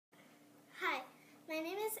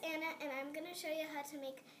going to show you how to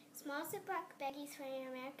make small Ziploc baggies for your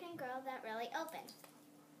American Girl that really open.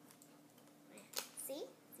 See?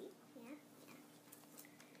 See? Yeah?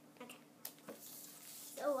 Yeah. Okay.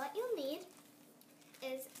 So what you'll need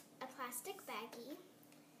is a plastic baggie,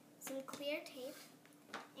 some clear tape,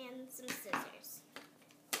 and some scissors.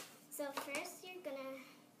 So first you're going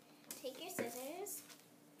to take your scissors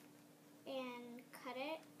and cut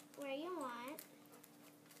it where you want,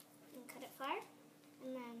 and cut it far,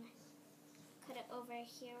 and then cut it over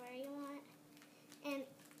here where you want. And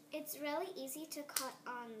it's really easy to cut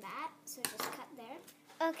on that, so just cut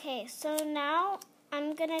there. Okay, so now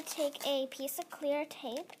I'm going to take a piece of clear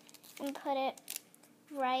tape and put it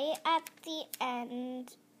right at the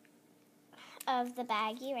end of the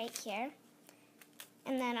baggie right here.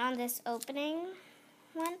 And then on this opening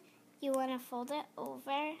one, you want to fold it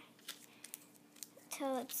over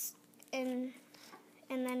till it's in,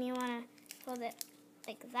 and then you want to fold it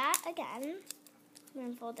like that again, and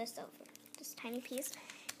then fold this over, this tiny piece,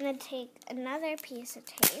 and then take another piece of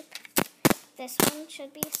tape. This one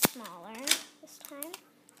should be smaller this time,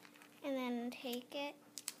 and then take it,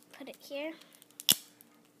 put it here,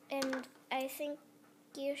 and I think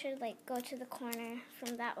you should go to the corner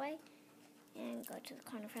from that way, and go to the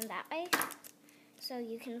corner from that way. So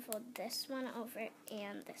you can fold this one over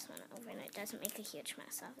and this one over, and it doesn't make a huge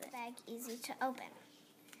mess of it. Bag easy to open.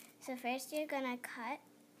 So first you're gonna cut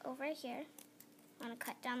over here. You wanna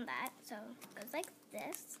cut down that, so it goes like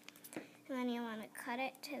this. And then you wanna cut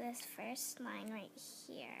it to this first line right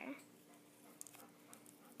here.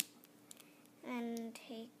 And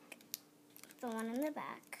take the one in the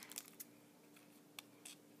back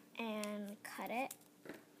and cut it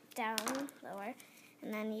down lower,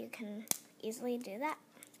 and then you can easily do that.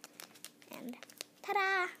 And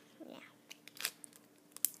ta-da! Yeah.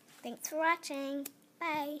 Thanks for watching.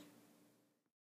 Bye.